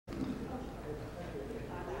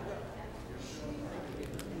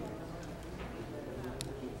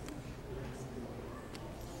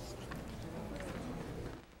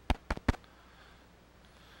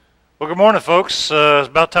Well, good morning, folks. It's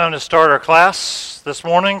about time to start our class this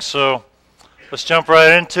morning, so let's jump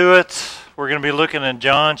right into it. We're going to be looking at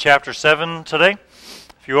John chapter 7 today,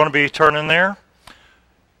 if you want to be turning there.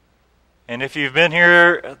 And if you've been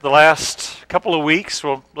here the last couple of weeks,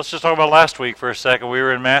 well, let's just talk about last week for a second. We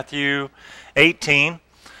were in Matthew 18,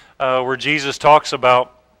 where Jesus talks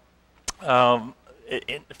about, the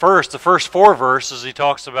first four verses, he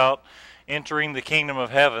talks about entering the kingdom of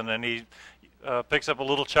heaven, and he picks up a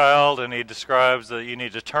little child, and he describes that you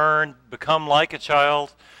need to turn, become like a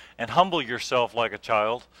child, and humble yourself like a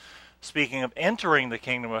child. Speaking of entering the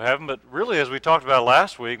kingdom of heaven, but really, as we talked about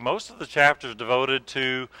last week, most of the chapter is devoted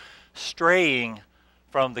to straying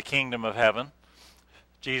from the kingdom of heaven.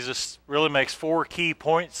 Jesus really makes four key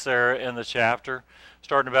points there in the chapter,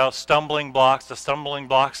 starting about stumbling blocks, the stumbling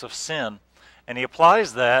blocks of sin. And he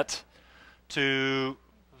applies that to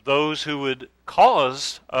those who would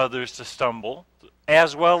cause others to stumble,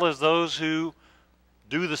 as well as those who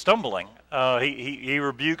do the stumbling. He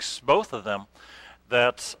rebukes both of them,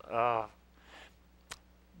 that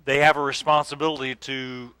they have a responsibility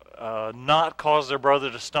to not cause their brother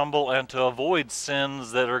to stumble and to avoid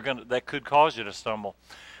sins that could cause you to stumble.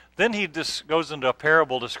 Then he just goes into a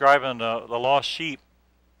parable describing the lost sheep,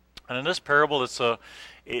 and in this parable, it's a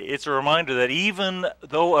reminder that even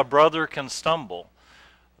though a brother can stumble,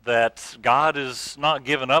 that God is not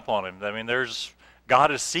giving up on him. I mean,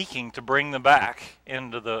 God is seeking to bring them back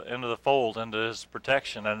into the fold, into His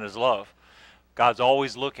protection and His love. God's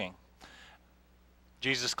always looking.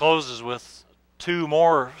 Jesus closes with two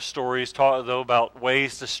more stories, though, about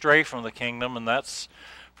ways to stray from the kingdom, and that's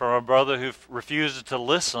from a brother who refuses to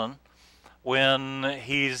listen when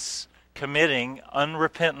he's committing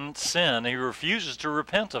unrepentant sin. He refuses to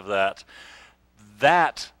repent of that.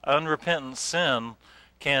 That unrepentant sin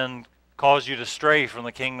can cause you to stray from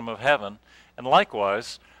the kingdom of heaven. And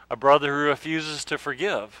likewise, a brother who refuses to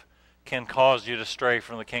forgive can cause you to stray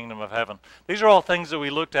from the kingdom of heaven. These are all things that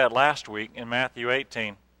we looked at last week in Matthew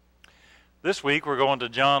 18. This week we're going to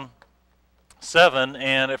John 7,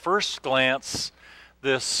 and at first glance,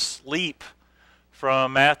 this leap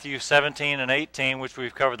from Matthew 17 and 18, which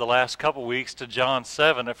we've covered the last couple weeks, to John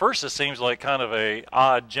 7, at first it seems like kind of an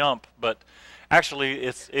odd jump, but actually,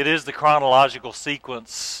 it is the chronological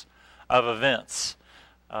sequence of events.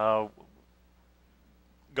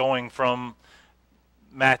 Going from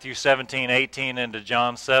Matthew 17, 18 into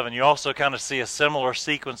John 7. You also kind of see a similar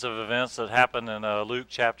sequence of events that happen in Luke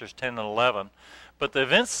chapters 10 and 11. But the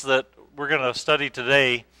events that we're going to study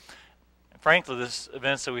today, frankly, the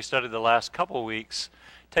events that we studied the last couple of weeks,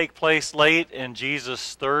 take place late in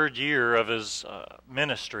Jesus' third year of His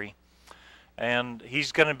ministry. And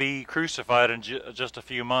He's going to be crucified in just a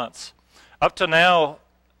few months. Up to now,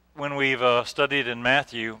 when we've studied in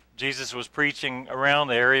Matthew, Jesus was preaching around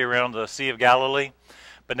the area around the Sea of Galilee.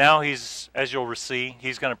 But now as you'll see,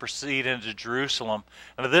 He's going to proceed into Jerusalem.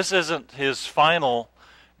 And this isn't His final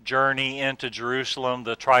journey into Jerusalem,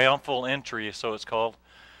 the triumphal entry, so it's called.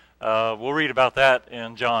 We'll read about that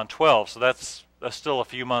in John 12. So that's still a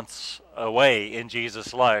few months away in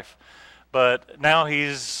Jesus' life. But now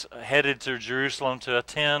He's headed to Jerusalem to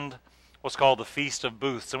attend what's called the Feast of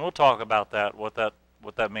Booths. And we'll talk about that, what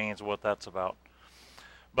that means, what that's about.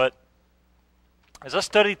 But as I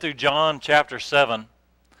studied through John chapter 7,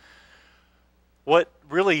 what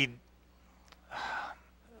really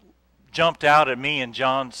jumped out at me in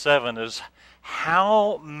John 7 is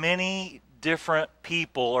how many different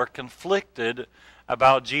people are conflicted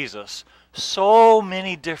about Jesus. So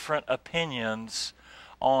many different opinions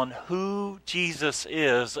on who Jesus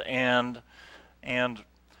is, and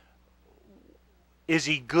is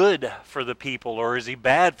He good for the people or is He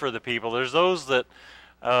bad for the people? There's those that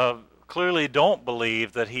clearly don't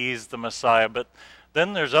believe that He's the Messiah, but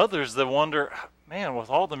then there's others that wonder, man,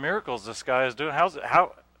 with all the miracles this guy is doing,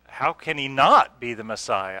 how can He not be the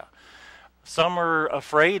Messiah? Some are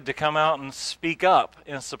afraid to come out and speak up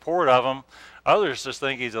in support of Him. Others just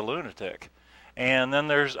think He's a lunatic. And then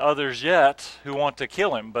there's others yet who want to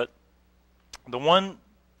kill Him. But the one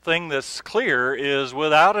thing that's clear is,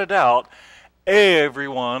 without a doubt,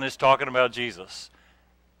 everyone is talking about Jesus.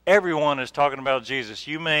 Everyone is talking about Jesus.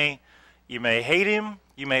 You may hate Him.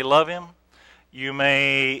 You may love Him. You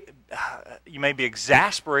may be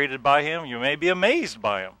exasperated by Him. You may be amazed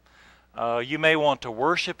by Him. You may want to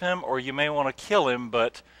worship Him, or you may want to kill Him,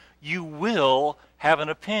 but you will have an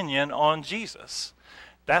opinion on Jesus.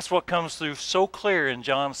 That's what comes through so clear in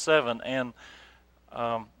John 7. And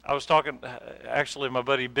I was talking, actually, my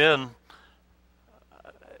buddy Ben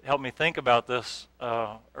helped me think about this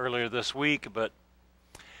earlier this week, but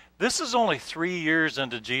this is only 3 years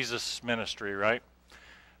into Jesus' ministry, right?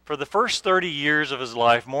 For the first 30 years of his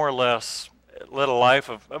life, more or less, led a life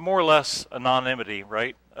of more or less anonymity,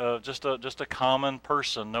 right? Just a common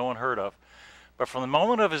person, no one heard of. But from the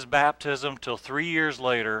moment of his baptism till 3 years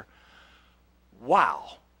later,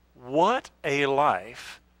 wow, what a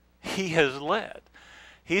life he has led.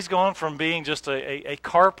 He's gone from being just a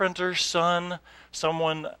carpenter's son,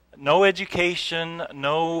 someone, no education,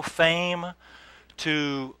 no fame,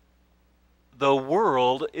 to the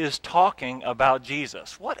world is talking about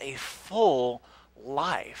Jesus. What a full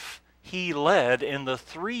life he led in the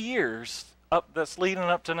 3 years that's leading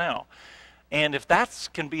up to now. And if that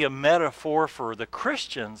can be a metaphor for the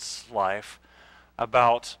Christian's life,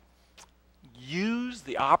 about use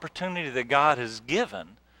the opportunity that God has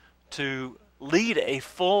given to lead a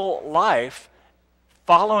full life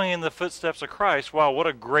following in the footsteps of Christ, wow, what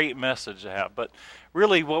a great message to have. But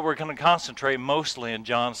really what we're going to concentrate mostly in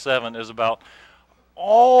John 7 is about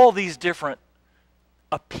all these different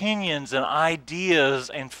opinions and ideas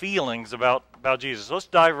and feelings about Jesus. Let's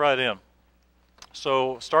dive right in.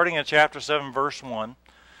 So starting in chapter 7, verse 1,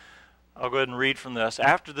 I'll go ahead and read from this.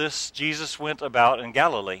 After this, Jesus went about in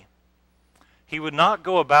Galilee. He would not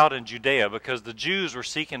go about in Judea because the Jews were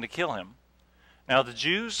seeking to kill him. Now the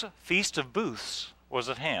Jews' feast of booths was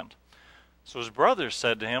at hand. So his brothers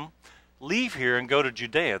said to him, "Leave here and go to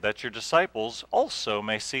Judea, that your disciples also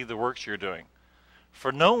may see the works you're doing.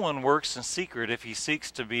 For no one works in secret if he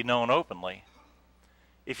seeks to be known openly.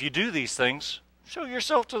 If you do these things, show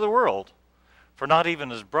yourself to the world." For not even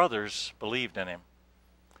his brothers believed in him.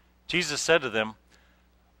 Jesus said to them,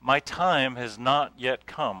 "My time has not yet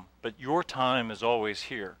come, but your time is always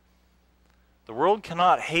here. The world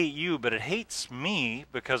cannot hate you, but it hates me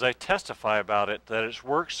because I testify about it that its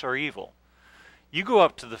works are evil. You go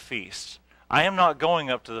up to the feast. I am not going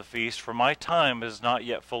up to the feast, for my time has not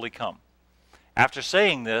yet fully come." After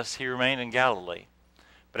saying this, he remained in Galilee.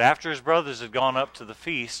 But after his brothers had gone up to the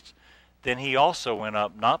feast, then he also went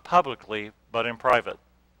up, not publicly, but in private.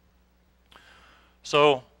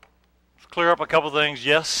 So, let's clear up a couple things.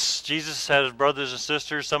 Yes, Jesus had his brothers and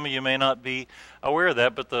sisters. Some of you may not be aware of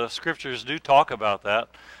that, but the scriptures do talk about that.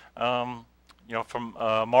 From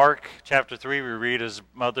Mark chapter 3, we read his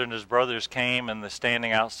mother and his brothers came, and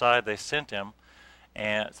standing outside, they sent to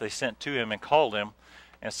him and called him.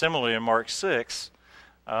 And similarly in Mark 6,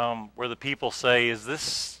 where the people say,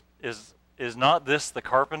 Is not this the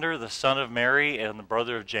carpenter, the son of Mary, and the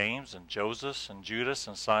brother of James, and Joseph, and Judas,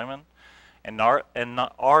 and Simon? And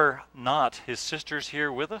are not his sisters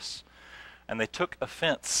here with us? And they took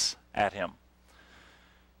offense at him.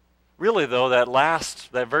 Really, though, that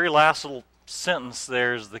very last little sentence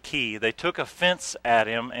there is the key. They took offense at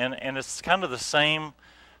him, and it's kind of the same.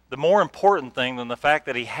 The more important thing than the fact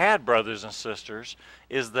that he had brothers and sisters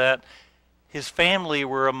is that his family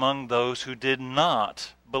were among those who did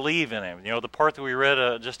not believe in him. You know, the part that we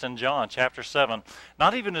read just in John chapter 7,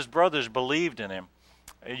 not even his brothers believed in him.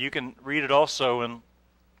 You can read it also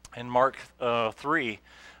in Mark 3,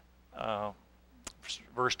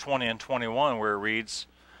 verse 20 and 21, where it reads,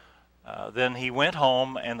 "Then he went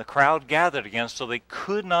home, and the crowd gathered again, so they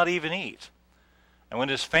could not even eat. And when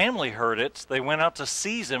his family heard it, they went out to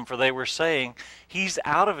seize him, for they were saying, 'He's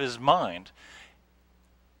out of his mind.'"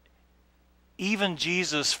 Even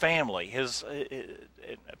Jesus' family,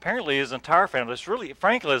 apparently his entire family. It's really,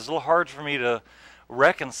 frankly, it's a little hard for me to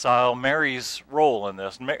reconcile Mary's role in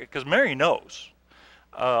this, because Mary knows.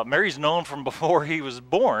 Mary's known from before he was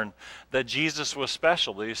born that Jesus was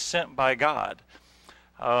special, that he was sent by God.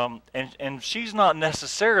 And she's not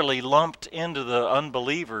necessarily lumped into the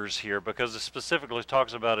unbelievers here, because it specifically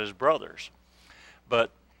talks about his brothers.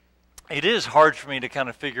 But it is hard for me to kind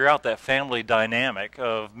of figure out that family dynamic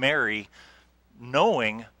of Mary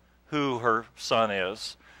knowing who her son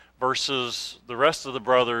is versus the rest of the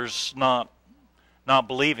brothers not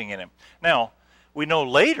believing in him. Now, we know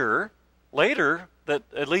later that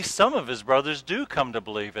at least some of his brothers do come to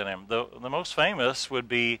believe in him. The most famous would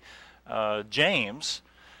be James,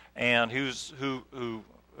 and who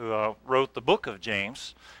wrote the book of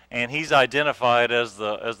James, and he's identified as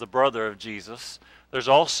the brother of Jesus. There's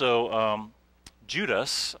also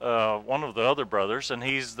Judas, one of the other brothers, and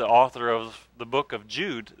he's the author of the book of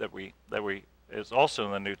Jude that is also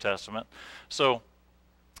in the New Testament. So,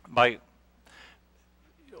 by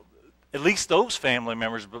at least those family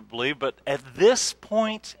members believe, but at this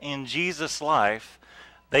point in Jesus' life,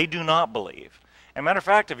 they do not believe. As a matter of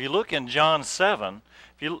fact, if you look in John 7,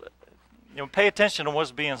 if you pay attention to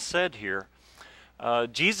what's being said here,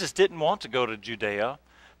 Jesus didn't want to go to Judea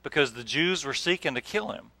because the Jews were seeking to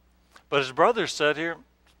kill him. But his brothers said here,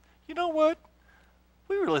 "You know what?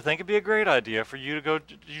 we really think it'd be a great idea for you to go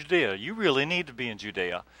to Judea. You really need to be in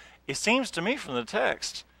Judea. It seems to me from the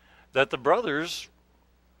text that the brothers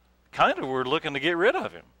kind of were looking to get rid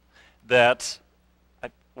of him.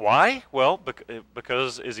 Why? Well,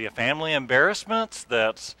 because is he a family embarrassment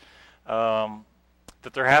that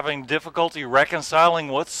they're having difficulty reconciling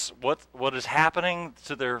what is happening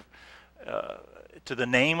to their to the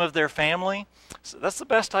name of their family? So that's the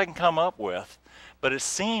best I can come up with. But it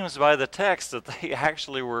seems by the text that they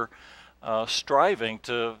actually were striving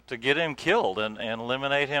to get him killed and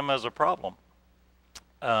eliminate him as a problem.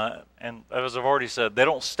 And as I've already said, they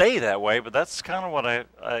don't stay that way, but that's kind of what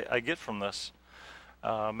I get from this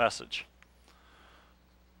message.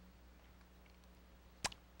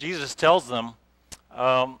 Jesus tells them,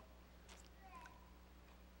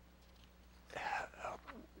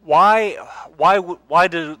 why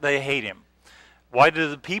do they hate him? Why do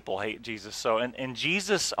the people hate Jesus so? And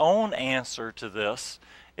Jesus' own answer to this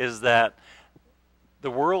is that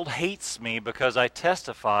the world hates me because I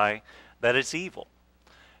testify that it's evil.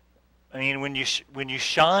 I mean, when you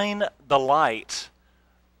shine the light,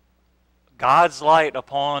 God's light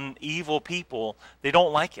upon evil people, they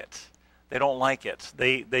don't like it. They don't like it.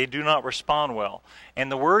 They do not respond well.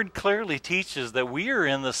 And the Word clearly teaches that we are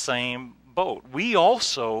in the same boat. We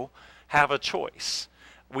also have a choice.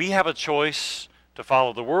 We have a choice to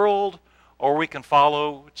follow the world, or we can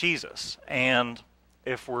follow Jesus. And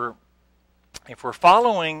if we're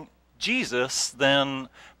following Jesus, then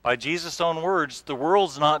by Jesus' own words, the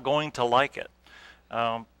world's not going to like it.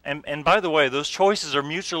 And by the way, those choices are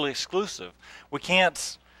mutually exclusive. We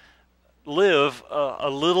can't live a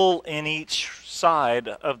little in each side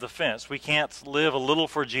of the fence. We can't live a little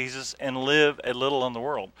for Jesus and live a little in the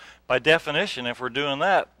world. By definition, if we're doing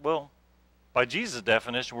that, well, by Jesus'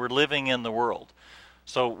 definition, we're living in the world.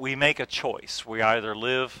 So we make a choice. We either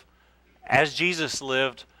live as Jesus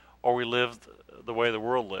lived, or we live the way the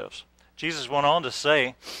world lives. Jesus went on to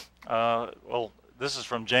say, well, this is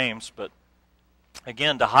from James, but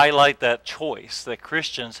again, to highlight that choice that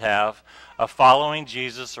Christians have of following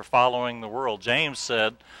Jesus or following the world. James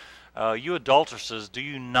said, you adulteresses, do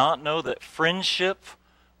you not know that friendship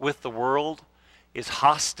with the world is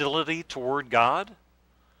hostility toward God?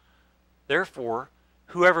 Therefore,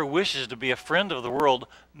 whoever wishes to be a friend of the world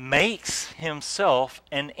makes himself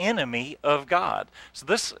an enemy of God. So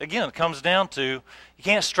this, again, comes down to you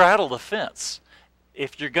can't straddle the fence.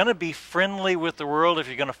 If you're going to be friendly with the world, if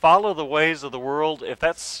you're going to follow the ways of the world, if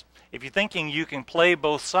you're thinking you can play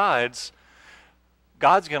both sides,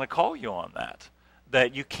 God's going to call you on that.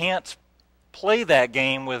 That you can't play that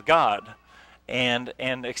game with God and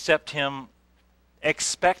expect Him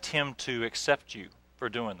to accept you for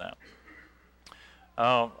doing that.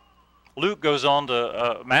 Luke goes on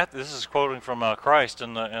to Matthew. This is quoting from Christ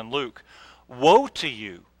in Luke. Woe to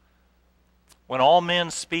you when all men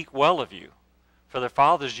speak well of you, for their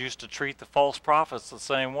fathers used to treat the false prophets the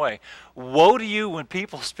same way. Woe to you when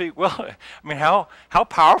people speak well. I mean, how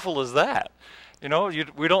powerful is that? You know,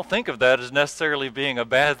 we don't think of that as necessarily being a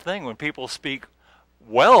bad thing when people speak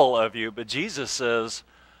well of you, but Jesus says,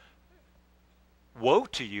 woe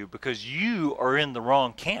to you because you are in the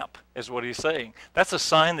wrong camp, is what he's saying. That's a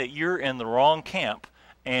sign that you're in the wrong camp,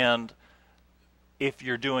 and if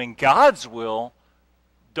you're doing God's will,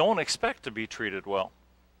 don't expect to be treated well.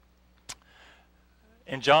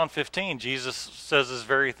 In John 15, Jesus says this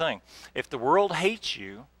very thing. If the world hates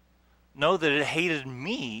you, know that it hated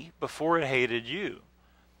me before it hated you.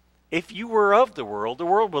 If you were of the world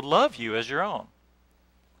would love you as your own.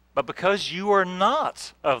 But because you are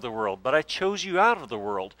not of the world, but I chose you out of the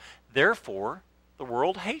world, therefore the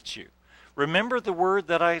world hates you. Remember the word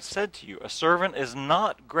that I said to you, a servant is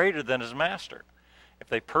not greater than his master. If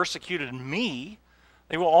they persecuted me,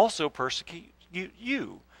 they will also persecute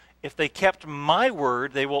you. If they kept my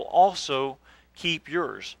word, they will also keep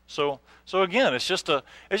yours. So again, it's just a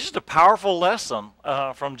powerful lesson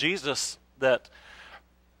from Jesus that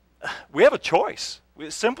we have a choice. We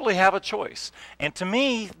simply have a choice. And to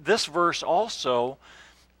me, this verse also,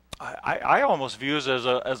 I almost view as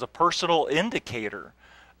a personal indicator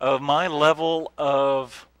of my level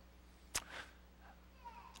of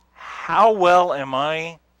how well am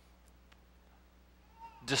I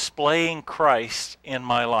displaying Christ in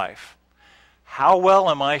my life? How well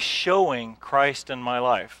am I showing Christ in my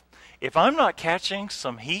life? If I'm not catching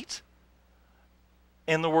some heat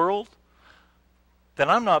in the world, then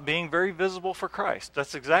I'm not being very visible for Christ.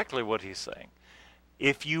 That's exactly what he's saying.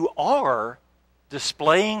 If you are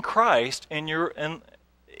displaying Christ in your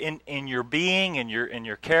being, in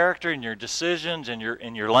your character, in your decisions, in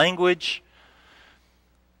your language,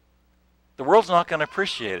 the world's not going to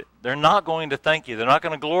appreciate it. They're not going to thank you. They're not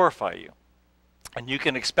going to glorify you. And you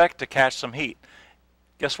can expect to catch some heat.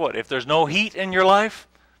 Guess what? If there's no heat in your life,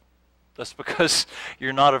 that's because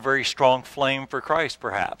you're not a very strong flame for Christ,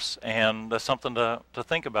 perhaps. And that's something to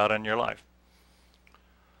think about in your life.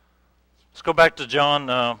 Let's go back to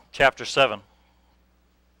John chapter 7.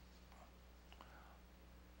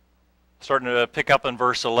 Starting to pick up in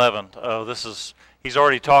verse 11. He's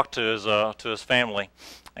already talked to his family,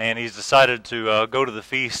 and he's decided to go to the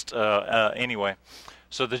feast anyway.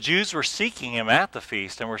 So the Jews were seeking him at the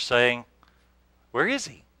feast and were saying, "Where is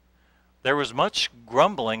he?" There was much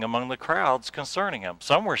grumbling among the crowds concerning him.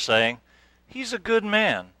 Some were saying, "He's a good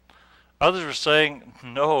man." Others were saying,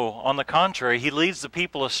 "No, on the contrary, he leads the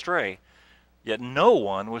people astray." Yet no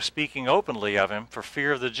one was speaking openly of him for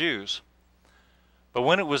fear of the Jews. But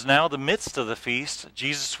when it was now the midst of the feast,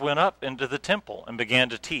 Jesus went up into the temple and began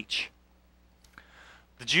to teach.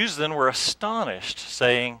 The Jews then were astonished,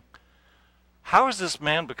 saying, "How has this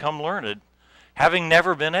man become learned, having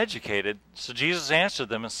never been educated?" So Jesus answered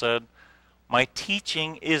them and said, "My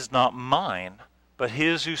teaching is not mine, but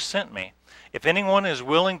his who sent me. If anyone is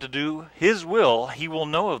willing to do his will, he will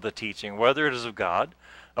know of the teaching, whether it is of God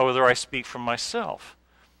or whether I speak from myself.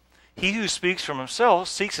 He who speaks from himself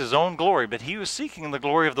seeks his own glory, but he who is seeking the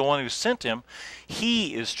glory of the one who sent him,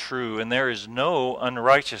 he is true, and there is no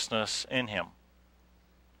unrighteousness in him."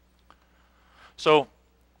 So,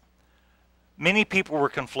 many people were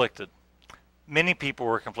conflicted. Many people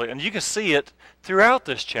were conflicted. And you can see it throughout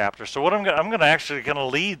this chapter. So what I'm going to actually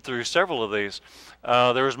lead through several of these.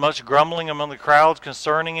 There was much grumbling among the crowds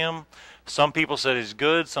concerning him. Some people said he's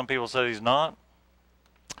good. Some people said he's not.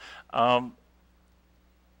 And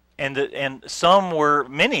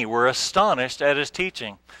many were astonished at his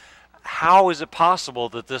teaching. How is it possible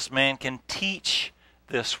that this man can teach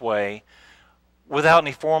this way without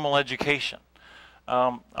any formal education?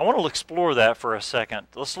 I want to explore that for a second.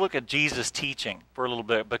 Let's look at Jesus' teaching for a little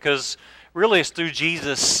bit, because really it's through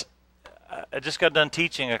Jesus. I just got done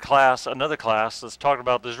teaching another class that's talked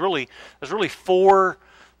about there's really 4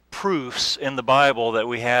 proofs in the Bible that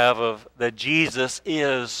we have of that Jesus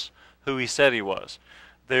is who he said he was.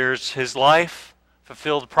 There's his life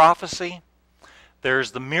fulfilled prophecy.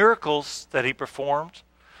 There's the miracles that he performed,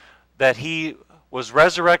 that he was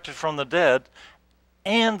resurrected from the dead,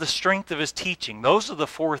 and the strength of his teaching. Those are the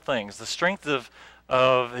 4 things. The strength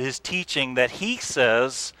of his teaching, that he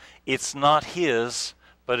says it's not his,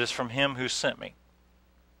 but is from him who sent me.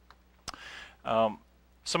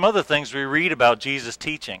 Some other things we read about Jesus'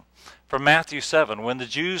 teaching. From Matthew 7, when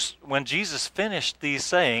Jesus finished these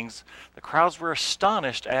sayings, the crowds were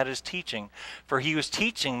astonished at his teaching, for he was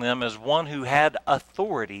teaching them as one who had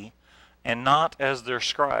authority and not as their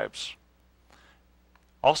scribes.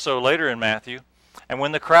 Also later in Matthew, and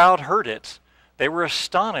when the crowd heard it, they were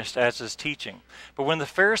astonished at his teaching. But when the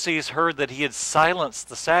Pharisees heard that he had silenced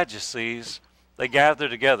the Sadducees, they gathered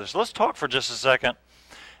together. So let's talk for just a second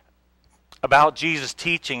about Jesus'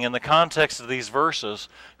 teaching in the context of these verses.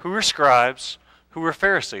 Who were scribes? Who were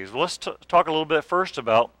Pharisees? Well, let's talk a little bit first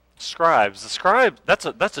about scribes. The scribe, that's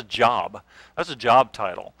a job. That's a job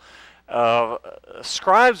title.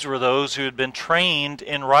 Scribes were those who had been trained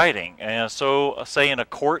in writing. And so, say in a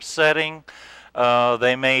court setting,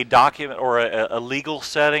 they may document, or a legal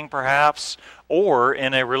setting perhaps, or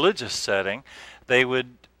in a religious setting, they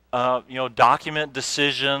would document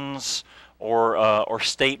decisions or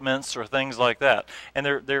statements or things like that. And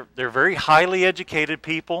they're very highly educated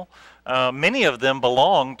people. Many of them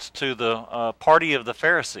belonged to the party of the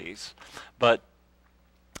Pharisees, but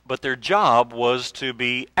their job was to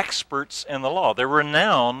be experts in the law. They're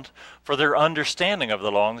renowned for their understanding of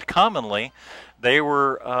the law. And commonly, they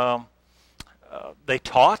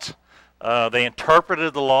taught, they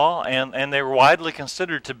interpreted the law, and they were widely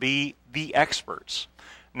considered to be the experts.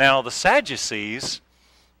 Now, the Sadducees,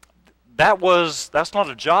 that's not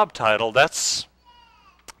a job title. That's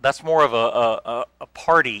more of a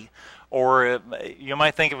party, or you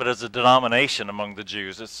might think of it as a denomination among the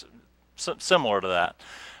Jews. It's similar to that.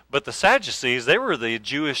 But the Sadducees, they were the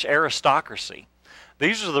Jewish aristocracy.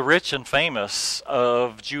 These are the rich and famous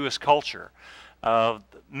of Jewish culture.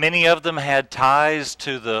 Many of them had ties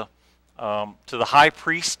to the high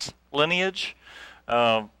priest lineage.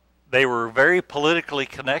 They were very politically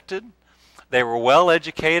connected. They were well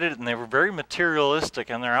educated, and they were very materialistic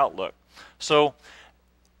in their outlook. So,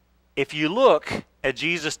 if you look at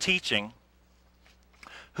Jesus' teaching,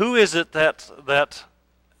 who is it that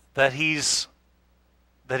he's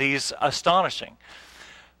astonishing?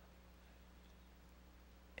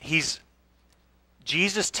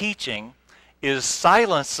 Jesus' teaching is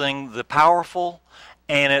silencing the powerful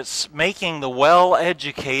and it's making the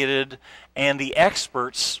well-educated and the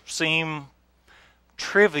experts seem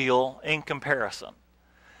trivial in comparison.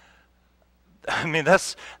 I mean,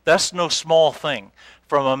 that's no small thing.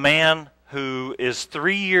 From a man who is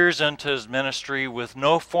 3 years into his ministry with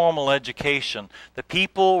no formal education, the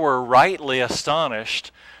people were rightly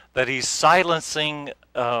astonished that he's silencing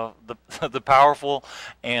the powerful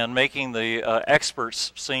and making the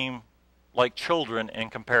experts seem like children in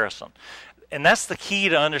comparison. And that's the key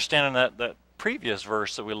to understanding that previous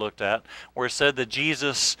verse that we looked at, where it said that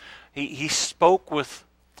Jesus, he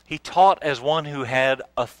taught as one who had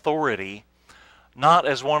authority, not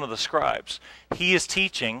as one of the scribes. He is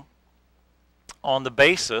teaching on the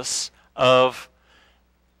basis of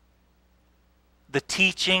the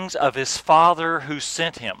teachings of his Father who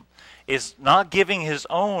sent him, is not giving his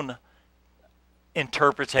own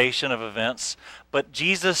interpretation of events, but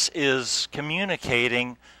Jesus is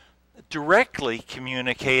directly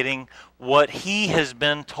communicating what he has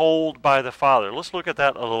been told by the Father. Let's look at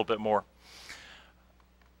that a little bit more.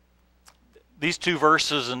 These two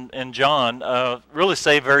verses in John really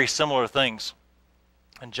say very similar things.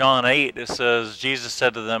 In John 8, it says, Jesus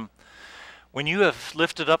said to them, "When you have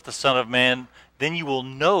lifted up the Son of Man, then you will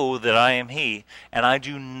know that I am he, and I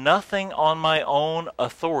do nothing on my own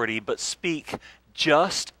authority, but speak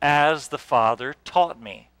just as the Father taught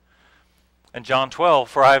me." In John 12,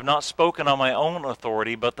 "For I have not spoken on my own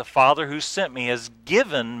authority, but the Father who sent me has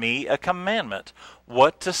given me a commandment,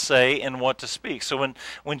 what to say and what to speak." So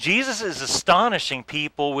when Jesus is astonishing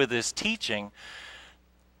people with his teaching,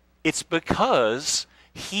 it's because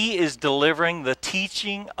he is delivering the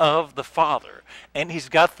teaching of the Father, and he's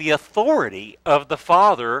got the authority of the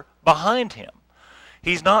Father behind him.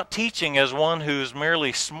 He's not teaching as one who's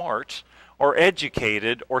merely smart or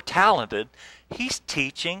educated or talented. He's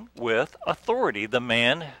teaching with authority. The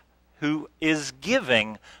man who is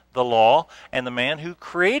giving the law and the man who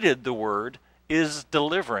created the Word is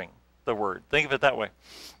delivering the Word. Think of it that way.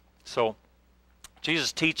 So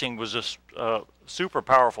Jesus' teaching was just super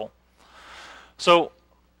powerful. So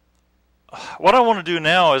what I want to do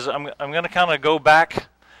now is I'm going to kind of go back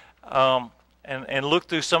and look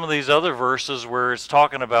through some of these other verses where it's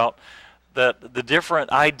talking about the different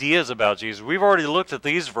ideas about Jesus. We've already looked at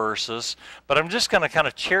these verses, but I'm just going to kind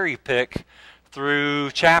of cherry pick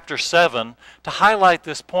through chapter 7 to highlight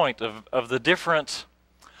this point of the different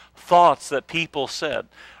thoughts that people said.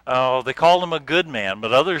 They called him a good man,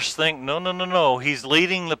 but others think, no, he's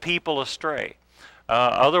leading the people astray.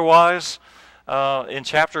 Otherwise, in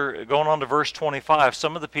chapter, going on to verse 25,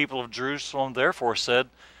 some of the people of Jerusalem therefore said,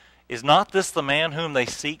 "Is not this the man whom they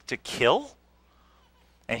seek to kill?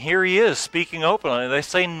 And here he is speaking openly. They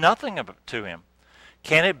say nothing to him.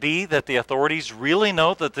 Can it be that the authorities really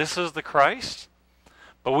know that this is the Christ?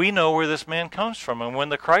 But we know where this man comes from, and when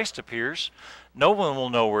the Christ appears, no one will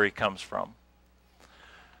know where he comes from."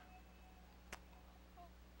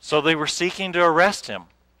 So they were seeking to arrest him,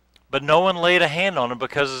 but no one laid a hand on him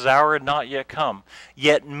because his hour had not yet come.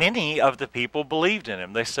 Yet many of the people believed in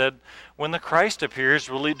him. They said, "When the Christ appears,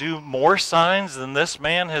 will he do more signs than this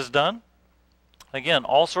man has done?" Again,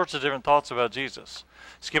 all sorts of different thoughts about Jesus.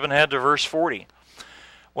 Skipping ahead to verse 40.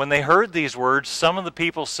 When they heard these words, some of the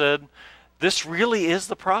people said, "This really is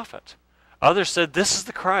the prophet." Others said, "This is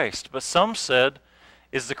the Christ." But some said,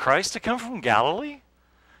 "Is the Christ to come from Galilee?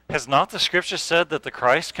 Has not the Scripture said that the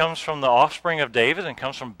Christ comes from the offspring of David and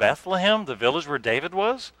comes from Bethlehem, the village where David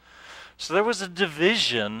was?" So there was a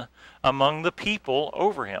division among the people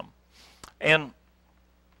over him. And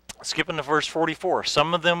skipping to verse 44,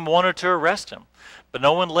 some of them wanted to arrest him, but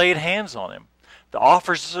no one laid hands on him. The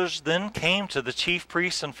officers then came to the chief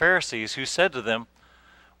priests and Pharisees, who said to them,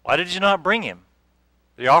 "Why did you not bring him?"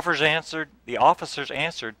 The officers answered,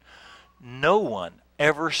 "No one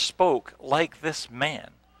ever spoke like this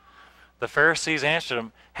man." The Pharisees answered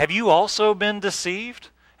him, "Have you also been deceived?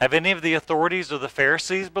 Have any of the authorities of the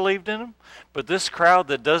Pharisees believed in him? But this crowd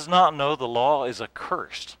that does not know the law is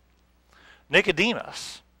accursed."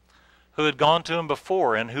 Nicodemus, who had gone to him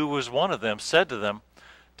before and who was one of them, said to them,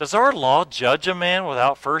 "Does our law judge a man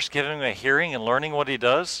without first giving him a hearing and learning what he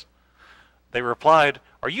does?" They replied,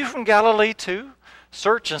 "Are you from Galilee too?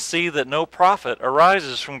 Search and see that no prophet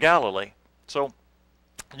arises from Galilee." So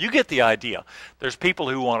you get the idea. There's people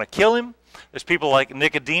who want to kill him. There's people like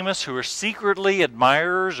Nicodemus who are secretly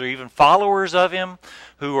admirers or even followers of him,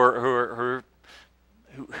 who are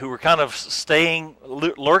kind of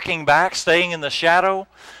lurking back, staying in the shadow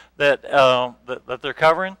that they're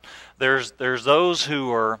covering. There's those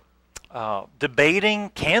who are debating,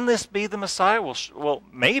 can this be the Messiah? Well,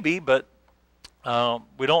 maybe, but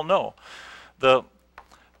we don't know. The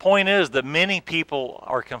point is that many people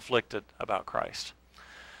are conflicted about Christ.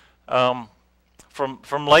 From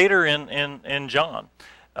later in John,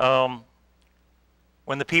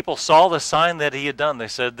 when the people saw the sign that he had done, they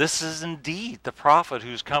said, "This is indeed the prophet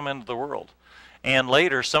who's come into the world." And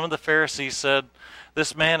later, some of the Pharisees said,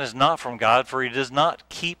 "This man is not from God, for he does not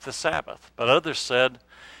keep the Sabbath." But others said,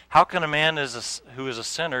 "How can a man who is a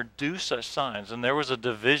sinner do such signs?" And there was a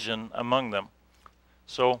division among them.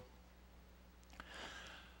 So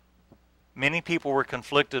many people were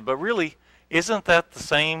conflicted, but really, isn't that the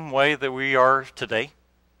same way that we are today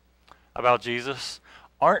about Jesus?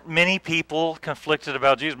 Aren't many people conflicted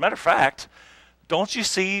about Jesus? Matter of fact, don't you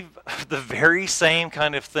see the very same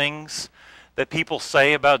kind of things that people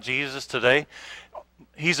say about Jesus today?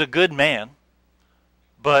 He's a good man,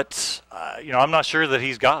 but I'm not sure that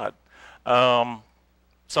he's God.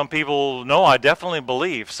 Some people, no, I definitely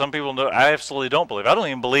believe. Some people, no, I absolutely don't believe. I don't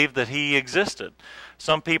even believe that he existed.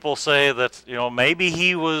 Some people say that maybe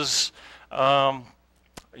he was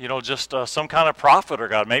just some kind of prophet or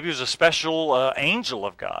God. Maybe he was a special angel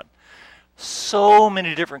of God. So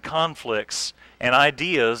many different conflicts and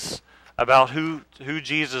ideas about who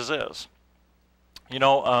Jesus is.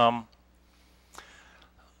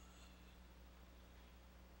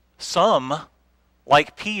 Some,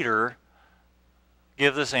 like Peter,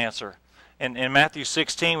 give this answer. In Matthew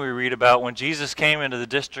 16, we read about when Jesus came into the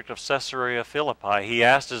district of Caesarea Philippi, he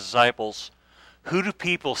asked his disciples, "Who do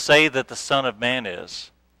people say that the Son of Man is?"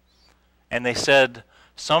 And they said,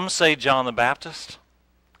 "Some say John the Baptist,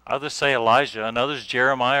 others say Elijah, and others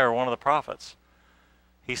Jeremiah or one of the prophets."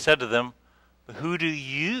 He said to them, "But who do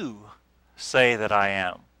you say that I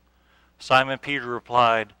am?" Simon Peter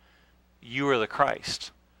replied, "You are the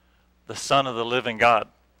Christ, the Son of the living God."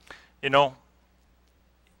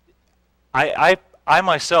 I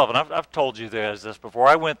myself, and I've told you this before,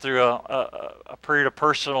 I went through a period of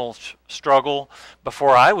personal struggle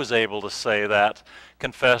before I was able to say that,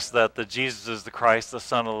 confess that Jesus is the Christ, the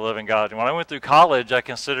Son of the living God. And when I went through college, I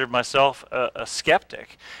considered myself a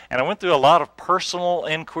skeptic. And I went through a lot of personal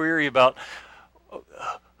inquiry about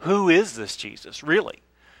who is this Jesus, really?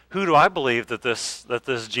 Who do I believe that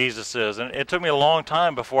this Jesus is? And it took me a long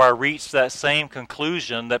time before I reached that same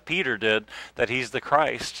conclusion that Peter did, that he's the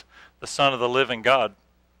Christ, the Son of the living God.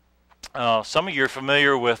 Some of you are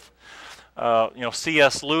familiar with,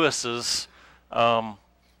 C.S. Lewis's.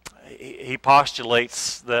 He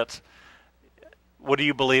postulates that, what do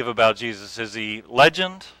you believe about Jesus? Is he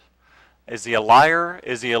legend? Is he a liar?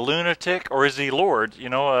 Is he a lunatic? Or is he Lord?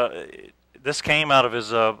 This came out of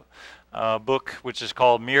his book, which is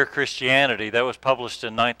called Mere Christianity. That was published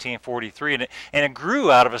in 1943, and it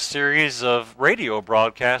grew out of a series of radio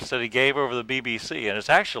broadcasts that he gave over the BBC. And it's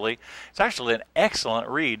actually an excellent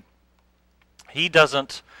read. He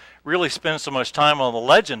doesn't really spend so much time on the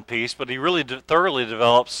legend piece, but he really thoroughly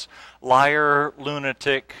develops liar,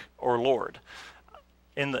 lunatic, or Lord.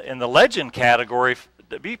 In the legend category,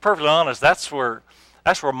 to be perfectly honest, that's where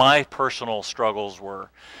my personal struggles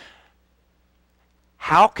were.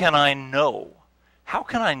 How can I know? How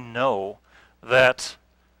can I know that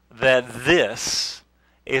this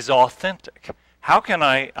is authentic? How can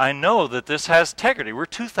I know that this has integrity? We're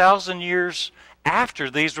 2,000 years after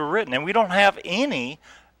these were written, and we don't have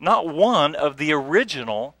not one of the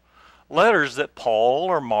original letters that Paul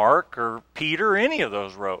or Mark or Peter or any of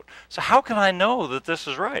those wrote. So how can I know that this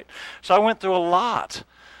is right? So I went through a lot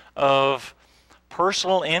of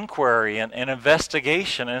personal inquiry and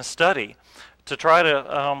investigation and study to try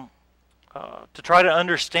to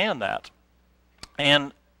understand that,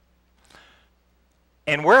 and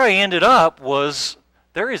where I ended up was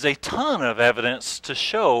there is a ton of evidence to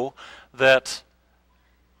show that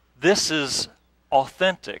this is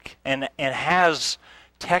authentic and has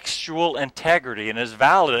textual integrity and is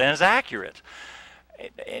valid and is accurate.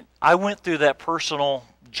 And I went through that personal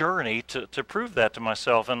journey to prove that to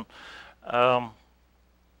myself, and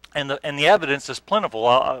the evidence is plentiful.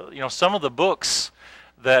 Some of the books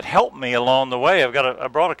that helped me along the way, I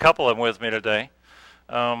brought a couple of them with me today,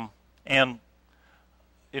 and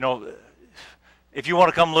if you want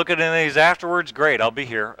to come look at any of these afterwards, great, I'll be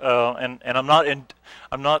here. And I'm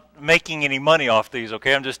not making any money off these,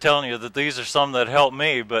 okay? I'm just telling you that these are some that helped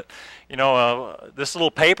me. But this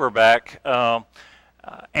little paperback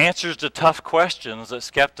answers to tough questions that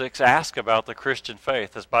skeptics ask about the Christian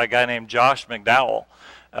faith. It's by a guy named Josh McDowell.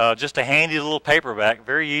 Just a handy little paperback,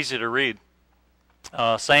 very easy to read.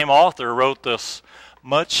 Same author wrote this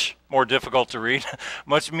much more difficult to read,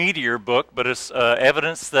 much meatier book, but it's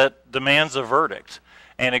evidence that demands a verdict.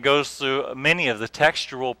 And it goes through many of the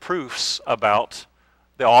textual proofs about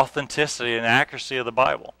the authenticity and accuracy of the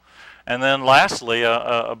Bible. And then lastly,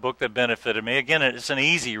 a book that benefited me. Again, it's an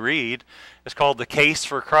easy read. It's called The Case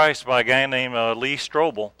for Christ by a guy named Lee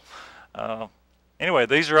Strobel. Anyway,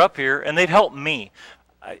 these are up here, and they've helped me.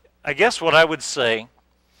 I guess what I would say,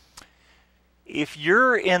 if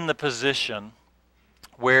you're in the position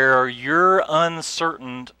where you're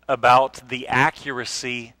uncertain about the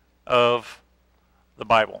accuracy of the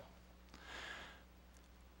Bible,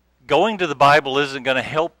 going to the Bible isn't going to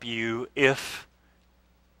help you if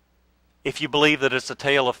you believe that it's a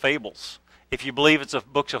tale of fables. If you believe it's a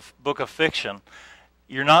book of fiction,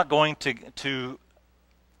 you're not going to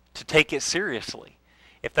take it seriously,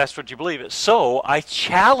 if that's what you believe it. So I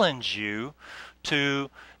challenge you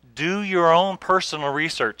to do your own personal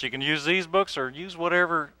research. You can use these books or use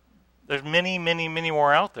whatever. There's many, many, many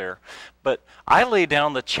more out there. But I lay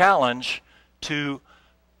down the challenge to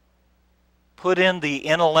put in the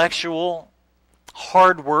intellectual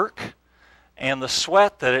hard work and the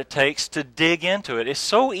sweat that it takes to dig into it. It's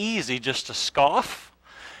so easy just to scoff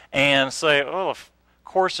and say, oh, of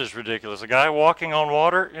course it's ridiculous. A guy walking on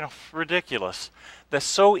water, ridiculous. That's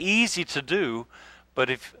so easy to do, but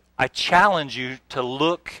if I challenge you to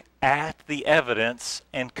look at the evidence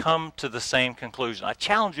and come to the same conclusion. I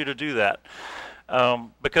challenge you to do that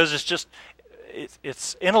because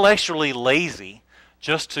it's intellectually lazy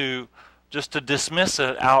just to dismiss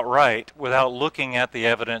it outright without looking at the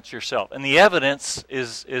evidence yourself. And the evidence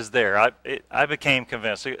is there. I became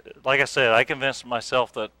convinced. Like I said, I convinced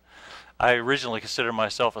myself that I originally considered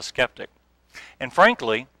myself a skeptic. And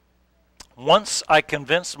frankly, once I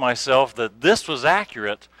convinced myself that this was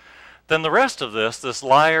accurate, then the rest of this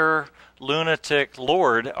liar, lunatic,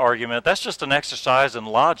 Lord argument, that's just an exercise in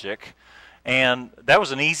logic. And that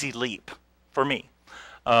was an easy leap for me.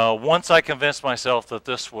 Once I convinced myself that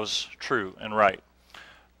this was true and right.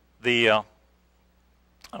 I'm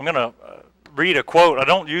going to read a quote. I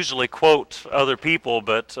don't usually quote other people,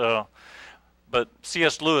 but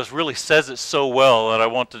C.S. Lewis really says it so well that I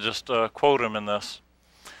want to just quote him in this.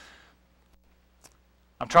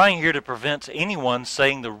 I'm trying here to prevent anyone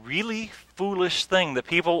saying the really foolish thing that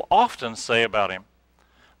people often say about him.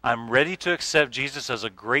 I'm ready to accept Jesus as a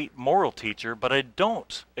great moral teacher, but I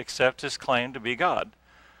don't accept his claim to be God.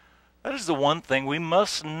 That is the one thing we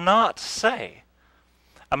must not say.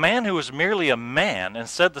 A man who was merely a man and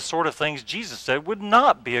said the sort of things Jesus said would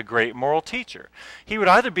not be a great moral teacher. He would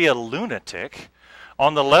either be a lunatic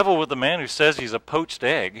on the level with the man who says he's a poached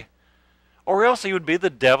egg, or else he would be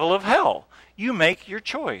the devil of hell. You make your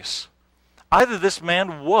choice. Either this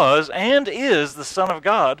man was and is the Son of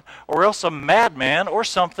God, or else a madman or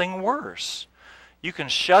something worse. You can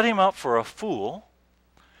shut him up for a fool,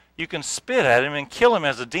 you can spit at him and kill him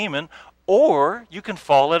as a demon, or you can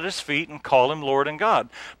fall at his feet and call him Lord and God.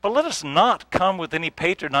 But let us not come with any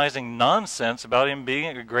patronizing nonsense about him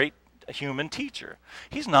being a great human teacher.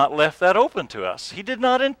 He's not left that open to us. He did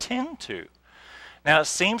not intend to. Now it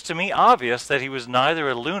seems to me obvious that he was neither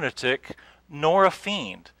a lunatic nor a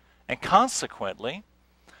fiend, and consequently,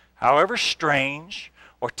 however strange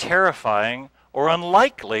or terrifying or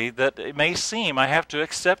unlikely that it may seem, I have to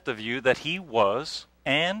accept the view that he was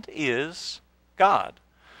and is God.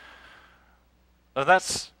 Now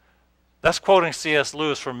that's quoting C.S.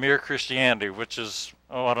 Lewis from Mere Christianity, which is,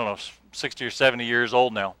 I don't know, 60 or 70 years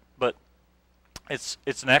old now. But it's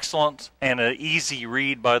an excellent and an easy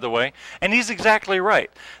read, by the way. And he's exactly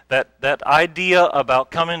right. That idea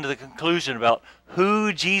about coming to the conclusion about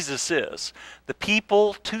who Jesus is. The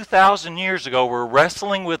people 2,000 years ago were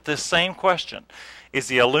wrestling with this same question. Is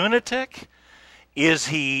he a lunatic? Is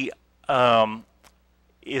he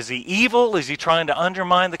evil? Is he trying to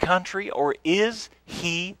undermine the country? Or is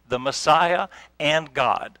he the Messiah and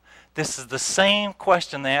God? This is the same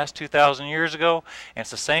question they asked 2,000 years ago, and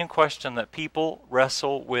it's the same question that people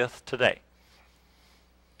wrestle with today.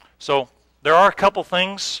 So there are a couple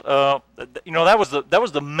things. That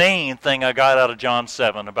was the main thing I got out of John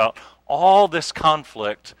 7 about all this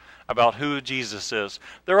conflict about who Jesus is.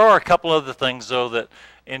 There are a couple other things though that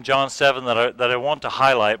in John 7 that I want to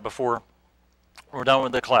highlight before we're done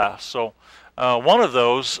with the class. So one of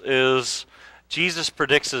those is Jesus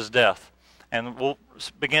predicts his death. And we'll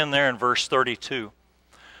begin there in verse 32.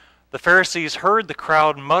 The Pharisees heard the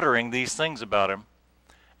crowd muttering these things about him,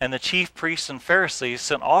 and the chief priests and Pharisees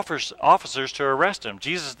sent officers to arrest him.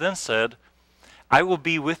 Jesus then said, I will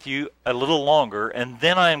be with you a little longer, and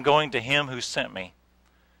then I am going to him who sent me.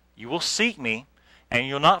 You will seek me, and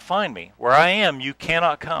you will not find me. Where I am, you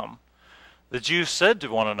cannot come. The Jews said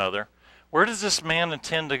to one another, where does this man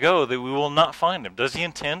intend to go that we will not find him? Does he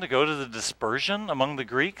intend to go to the dispersion among the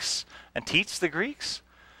Greeks and teach the Greeks?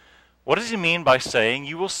 What does he mean by saying,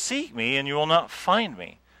 you will seek me and you will not find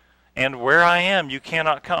me? and where I am you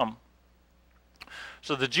cannot come."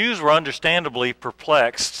 So the Jews were understandably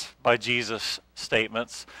perplexed by Jesus'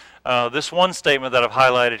 statements. This one statement that I've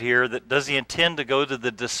highlighted here, that does he intend to go to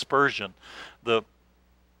the dispersion? That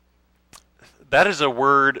is a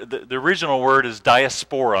word, the original word is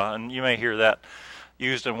diaspora, and you may hear that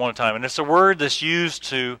used at one time. And it's a word that's used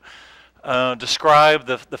to describe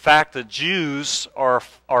the fact that Jews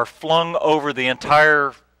are flung over the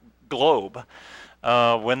entire globe.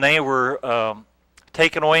 When they were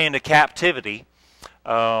taken away into captivity,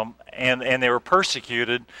 and they were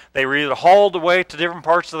persecuted, they were either hauled away to different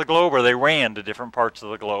parts of the globe or they ran to different parts of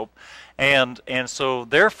the globe. And so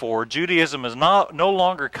therefore Judaism is no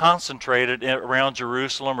longer concentrated around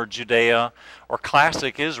Jerusalem or Judea or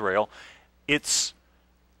classic Israel. It's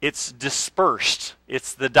dispersed.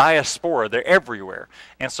 It's the diaspora. They're everywhere.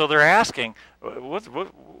 And so they're asking,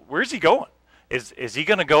 where's he going? Is he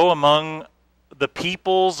going to go among the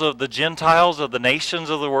peoples of the Gentiles of the nations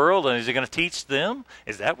of the world, and is he going to teach them?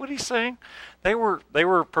 Is that what he's saying? They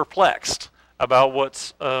were perplexed about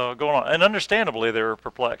what's going on, and understandably they were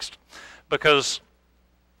perplexed because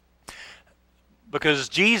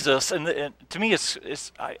Jesus, and to me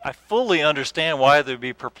I fully understand why they'd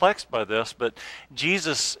be perplexed by this, but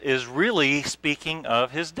Jesus is really speaking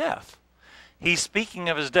of his death. He's speaking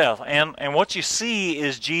of his death, and what you see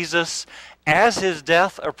is Jesus as his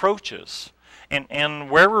death approaches. And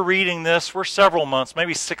where we're reading this, we're several months,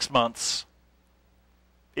 maybe 6 months-ish,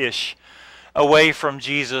 away from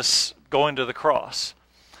Jesus going to the cross.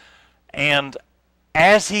 And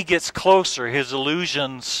as he gets closer, his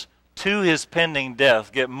allusions to his pending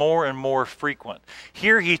death get more and more frequent.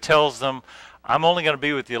 Here he tells them, I'm only going to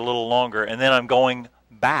be with you a little longer, and then I'm going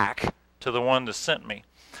back to the one that sent me.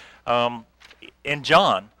 In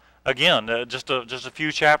John, again, just a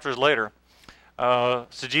few chapters later, so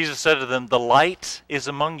Jesus said to them, "The light is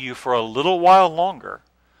among you for a little while longer.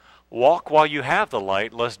 Walk while you have the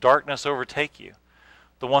light, lest darkness overtake you.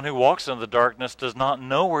 The one who walks in the darkness does not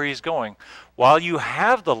know where he's going. While you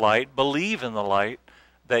have the light, believe in the light,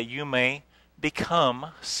 that you may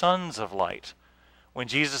become sons of light." When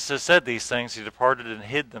Jesus had said these things, he departed and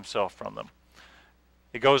hid himself from them.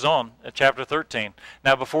 It goes on at chapter 13.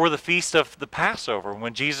 Now before the feast of the Passover,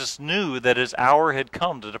 when Jesus knew that his hour had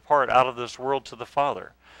come to depart out of this world to the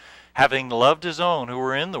Father, having loved his own who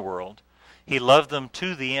were in the world, he loved them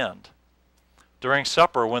to the end. During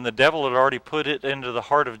supper, when the devil had already put it into the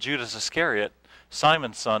heart of Judas Iscariot,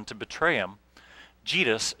 Simon's son, to betray him,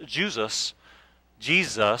 Jesus,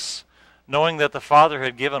 knowing that the Father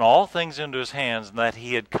had given all things into his hands, and that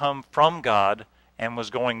he had come from God and was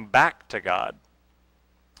going back to God.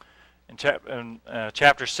 In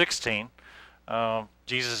chapter 16,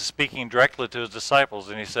 Jesus is speaking directly to his disciples,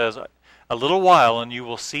 and he says, "A little while, and you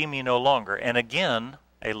will see me no longer. And again,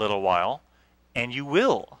 a little while, and you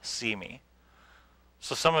will see me."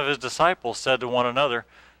 So some of his disciples said to one another,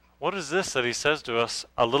 "What is this that he says to us,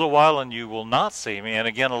 a little while, and you will not see me, and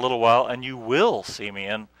again a little while, and you will see me,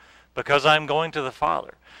 and because I am going to the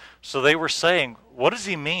Father?" So they were saying, what does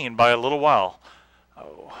he mean by a little while?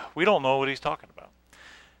 We don't know what he's talking about.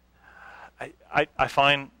 I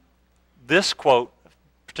find this quote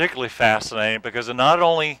particularly fascinating because it not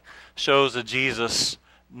only shows that Jesus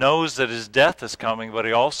knows that his death is coming, but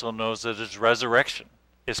he also knows that his resurrection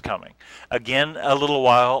is coming. Again, a little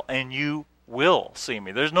while, and you will see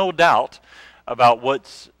me. There's no doubt about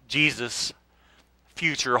what Jesus'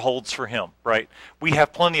 future holds for him, right? We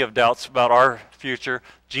have plenty of doubts about our future.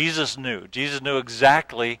 Jesus knew. Jesus knew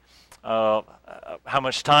exactly how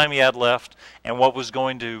much time he had left and what was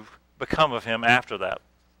going to become of him after that.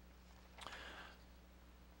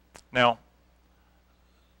 Now,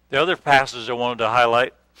 the other passage I wanted to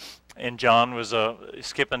highlight in John was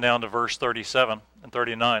skipping down to verse 37 and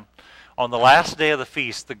 39. On the last day of the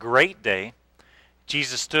feast, the great day,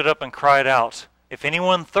 Jesus stood up and cried out, "If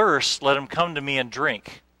anyone thirsts, let him come to me and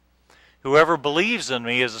drink. Whoever believes in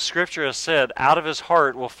me, as the scripture has said, out of his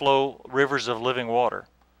heart will flow rivers of living water."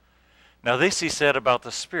 Now this he said about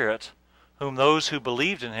the Spirit, whom those who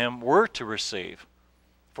believed in him were to receive.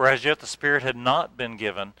 For as yet the Spirit had not been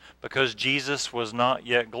given, because Jesus was not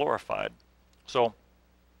yet glorified. So,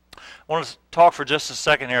 I want to talk for just a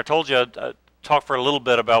second here. I told you I'd talk for a little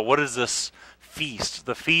bit about what is this feast,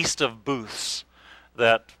 the Feast of Booths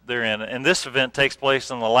that they're in. And this event takes place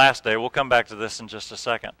on the last day. We'll come back to this in just a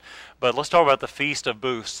second. But let's talk about the Feast of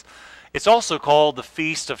Booths. It's also called the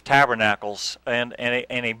Feast of Tabernacles, and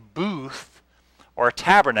a booth or a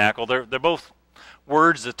tabernacle, they're both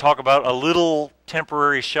words that talk about a little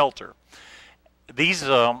temporary shelter. These,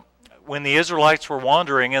 when the Israelites were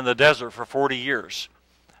wandering in the desert for 40 years,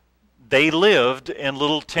 they lived in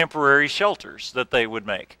little temporary shelters that they would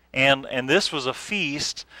make. And this was a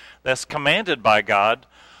feast that's commanded by God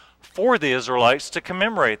for the Israelites to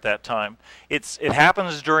commemorate that time. It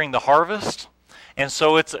happens during the harvest, and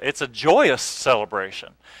so it's a joyous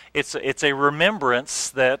celebration. It's a remembrance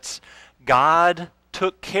that God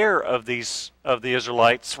took care of the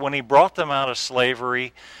Israelites when He brought them out of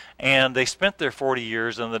slavery, and they spent their 40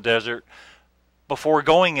 years in the desert before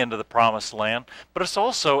going into the Promised Land. But it's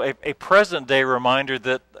also a present-day reminder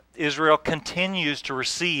that Israel continues to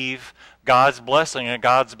receive God's blessing and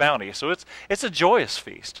God's bounty. So it's a joyous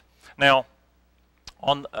feast. Now,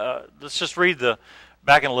 let's just read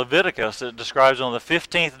back in Leviticus. It describes on the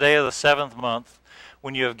 15th day of the 7th month,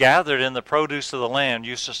 when you have gathered in the produce of the land,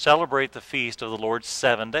 you shall celebrate the feast of the Lord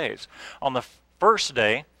 7 days. On the first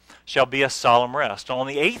day shall be a solemn rest. On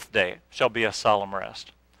the 8th day shall be a solemn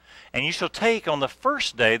rest. And you shall take on the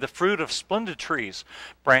first day the fruit of splendid trees,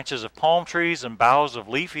 branches of palm trees and boughs of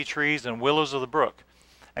leafy trees and willows of the brook.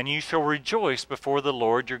 And you shall rejoice before the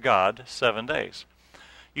Lord your God 7 days.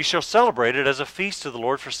 You shall celebrate it as a feast to the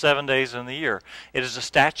Lord for 7 days in the year. It is a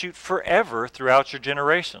statute forever throughout your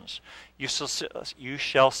generations. You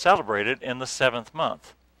shall celebrate it in the 7th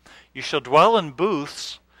month. You shall dwell in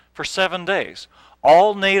booths for 7 days.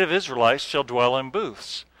 All native Israelites shall dwell in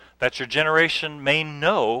booths, that your generation may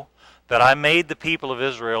know that I made the people of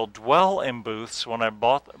Israel dwell in booths when I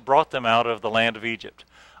brought them out of the land of Egypt.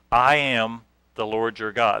 I am the Lord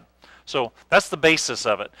your God. So that's the basis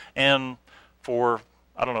of it. And for,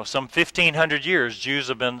 I don't know, some 1,500 years, Jews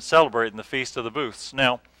have been celebrating the Feast of the Booths.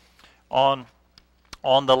 Now, on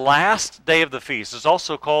the last day of the feast, it's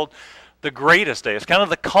also called the greatest day. It's kind of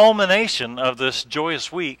the culmination of this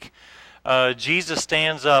joyous week. Jesus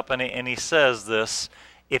stands up and he says this,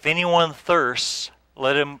 if anyone thirsts,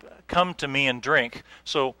 let him come to me and drink.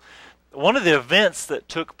 So one of the events that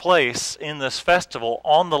took place in this festival,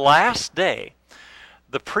 on the last day,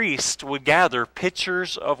 the priest would gather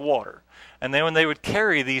pitchers of water. And then when they would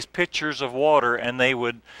carry these pitchers of water, and they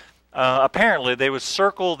would, apparently they would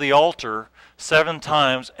circle the altar 7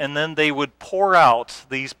 times, and then they would pour out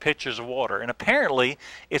these pitchers of water. And apparently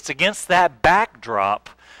it's against that backdrop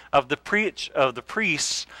of the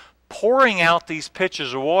priests pouring out these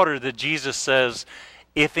pitchers of water that Jesus says,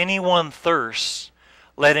 if anyone thirsts,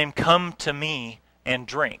 let him come to me and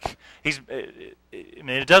drink.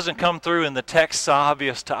 It doesn't come through in the text so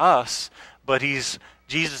obvious to us, but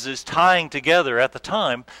Jesus is tying together at the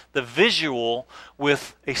time the visual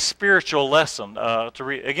with a spiritual lesson.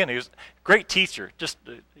 Again, he was a great teacher.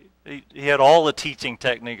 He had all the teaching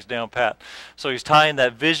techniques down pat. So he's tying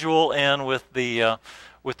that visual in with the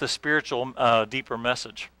spiritual deeper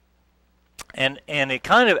message. And it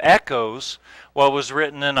kind of echoes what was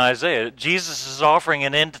written in Isaiah. Jesus is offering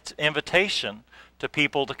an invitation to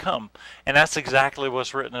people to come. And that's exactly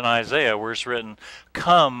what's written in Isaiah, where it's written,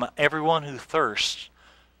 come, everyone who thirsts,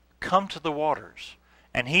 come to the waters.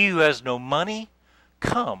 And he who has no money,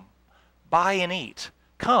 come, buy and eat.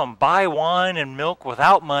 Come, buy wine and milk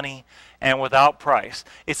without money and without price.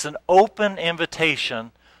 It's an open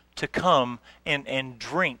invitation to come and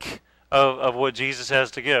drink of what Jesus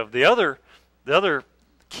has to give. The other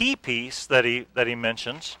key piece that he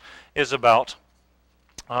mentions is about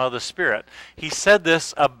the Spirit. He said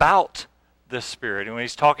this about the Spirit. And when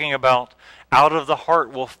he's talking about out of the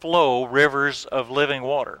heart will flow rivers of living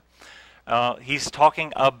water. He's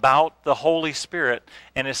talking about the Holy Spirit.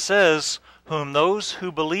 And it says, whom those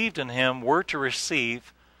who believed in him were to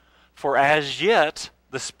receive, for as yet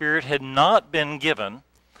the Spirit had not been given,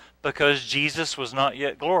 because Jesus was not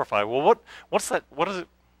yet glorified. Well, what's that? What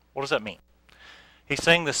does that mean? He's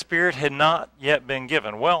saying the Spirit had not yet been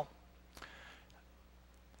given. Well,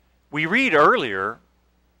 we read earlier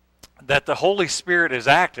that the Holy Spirit is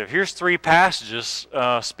active. Here's 3 passages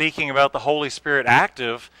speaking about the Holy Spirit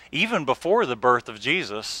active even before the birth of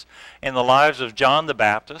Jesus in the lives of John the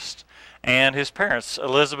Baptist and his parents,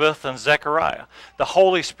 Elizabeth and Zechariah. The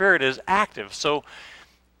Holy Spirit is active. So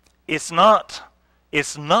it's not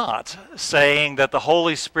saying that the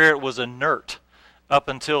Holy Spirit was inert up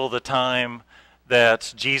until the time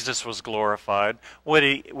that Jesus was glorified. What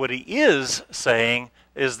he is saying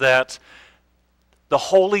is that the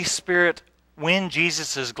Holy Spirit, when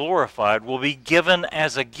Jesus is glorified, will be given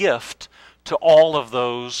as a gift to all of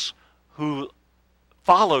those who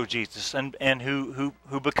follow Jesus and who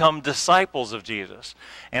become disciples of Jesus.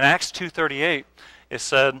 In Acts 2:38, it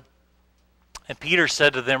said, and Peter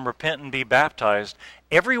said to them, repent and be baptized,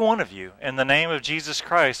 every one of you, in the name of Jesus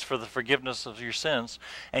Christ for the forgiveness of your sins,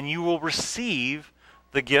 and you will receive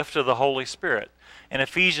the gift of the Holy Spirit. In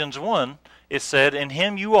Ephesians 1, it said, in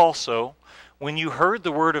him you also, when you heard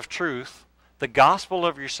the word of truth, the gospel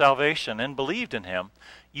of your salvation, and believed in him,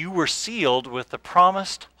 you were sealed with the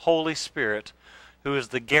promised Holy Spirit, who is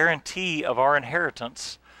the guarantee of our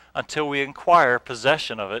inheritance until we acquire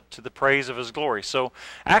possession of it to the praise of his glory. So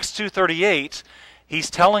Acts 2:38,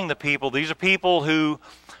 he's telling the people, these are people who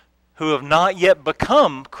have not yet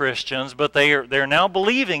become Christians, but they're now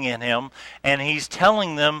believing in him, and he's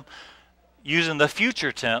telling them, using the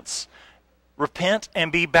future tense, repent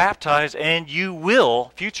and be baptized, and you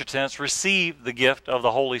will, future tense, receive the gift of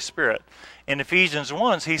the Holy Spirit. In Ephesians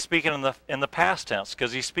 1, he's speaking in the past tense,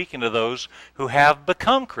 because he's speaking to those who have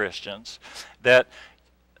become Christians. That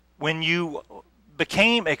when you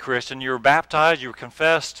became a Christian, you were baptized, you were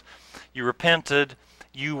confessed, you repented,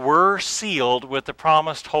 you were sealed with the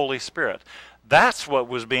promised Holy Spirit. That's what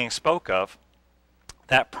was being spoke of,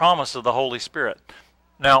 that promise of the Holy Spirit.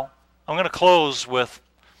 Now, I'm going to close with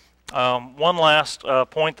one last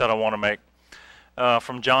point that I want to make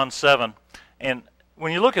from John 7. And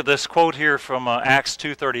when you look at this quote here from Acts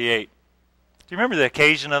 2:38, do you remember the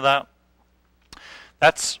occasion of that?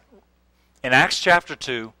 That's in Acts chapter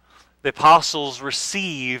 2. The apostles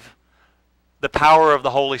receive the power of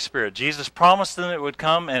the Holy Spirit. Jesus promised them it would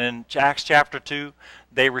come, and in Acts chapter 2,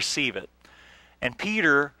 they receive it. And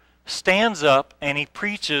Peter stands up and he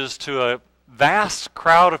preaches to a vast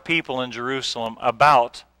crowd of people in Jerusalem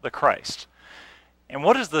about the Christ. And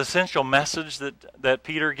what is the essential message that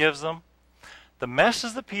Peter gives them? The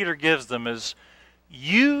message that Peter gives them is,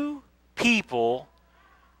 you people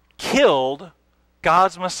killed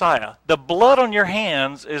God's Messiah. The blood on your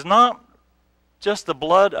hands is not just the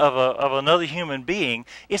blood of another human being.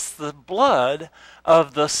 It's the blood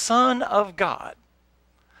of the Son of God.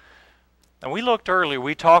 And we looked earlier,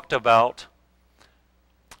 we talked about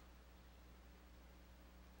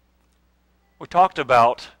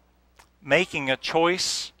making a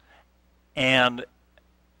choice, and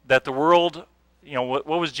that the world, what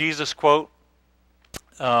was Jesus' quote?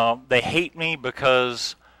 They hate me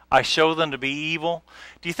because I show them to be evil.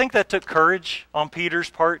 Do you think that took courage on Peter's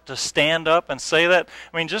part to stand up and say that?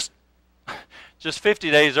 I mean, just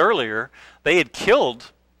 50 days earlier, they had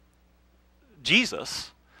killed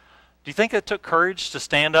Jesus. Do you think it took courage to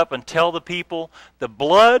stand up and tell the people, the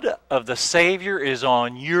blood of the Savior is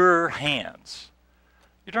on your hands?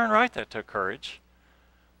 You're darn right that took courage.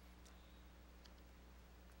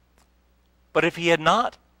 But if he had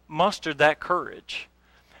not mustered that courage,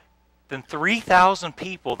 then 3,000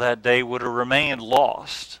 people that day would have remained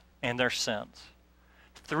lost in their sins.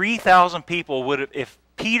 3,000 people would have, if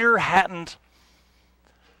Peter hadn't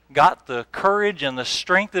got the courage and the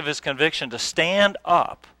strength of his conviction to stand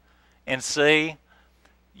up and say,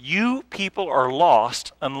 you people are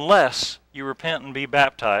lost unless you repent and be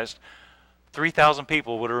baptized, 3,000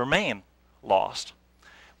 people would have remained lost.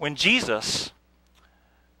 When Jesus,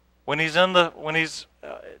 when he's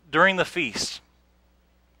during the feast,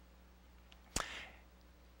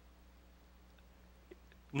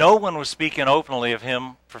 no one was speaking openly of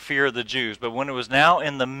him for fear of the Jews, but when it was now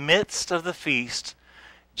in the midst of the feast,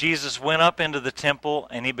 Jesus went up into the temple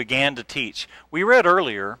and he began to teach. We read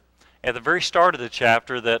earlier at the very start of the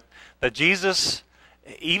chapter that Jesus,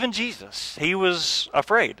 even Jesus, he was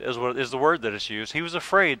afraid, is the word that is used. He was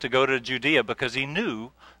afraid to go to Judea because he knew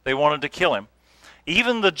they wanted to kill him.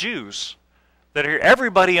 Even the Jews that are here,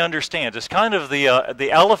 everybody understands. It's kind of the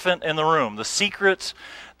elephant in the room, the secret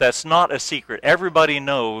that's not a secret. Everybody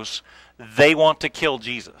knows they want to kill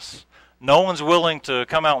Jesus. No one's willing to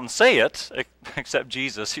come out and say it, except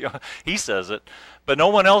Jesus. He says it. But no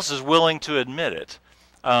one else is willing to admit it.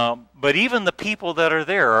 But even the people that are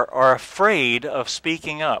there are afraid of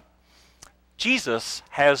speaking up. Jesus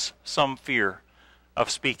has some fear of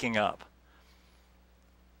speaking up.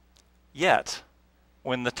 Yet,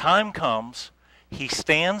 when the time comes, he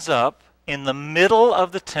stands up in the middle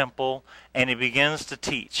of the temple and he begins to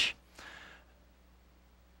teach.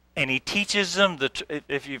 And he teaches them,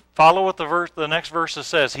 if you follow what the next verse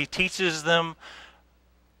says, he teaches them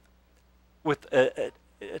with a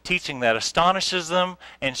teaching that astonishes them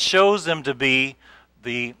and shows them to be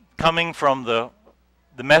coming from the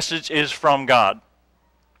message is from God.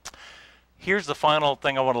 Here's the final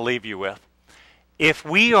thing I want to leave you with. If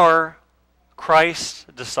we are Christ's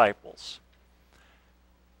disciples,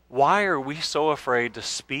 why are we so afraid to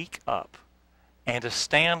speak up and to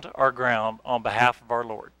stand our ground on behalf of our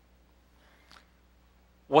Lord?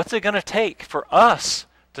 What's it going to take for us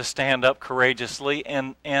to stand up courageously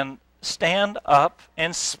and stand up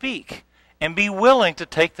and speak and be willing to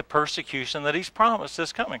take the persecution that he's promised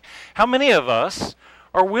is coming? How many of us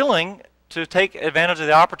are willing to take advantage of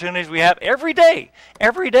the opportunities we have every day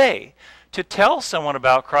to tell someone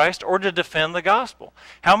about Christ or to defend the gospel?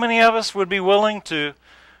 How many of us would be willing to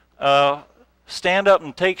stand up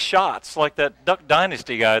and take shots like that Duck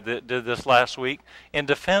Dynasty guy that did this last week in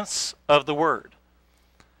defense of the Word?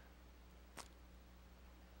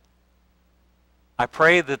 I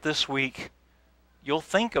pray that this week you'll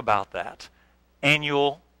think about that, and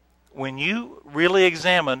when you really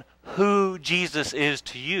examine who Jesus is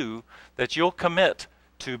to you, that you'll commit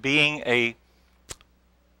to being a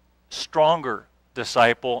stronger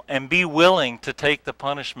disciple and be willing to take the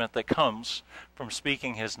punishment that comes from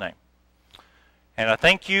speaking His name. And I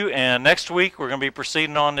thank you, and next week we're going to be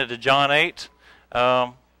proceeding on into John 8,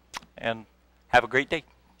 and have a great day.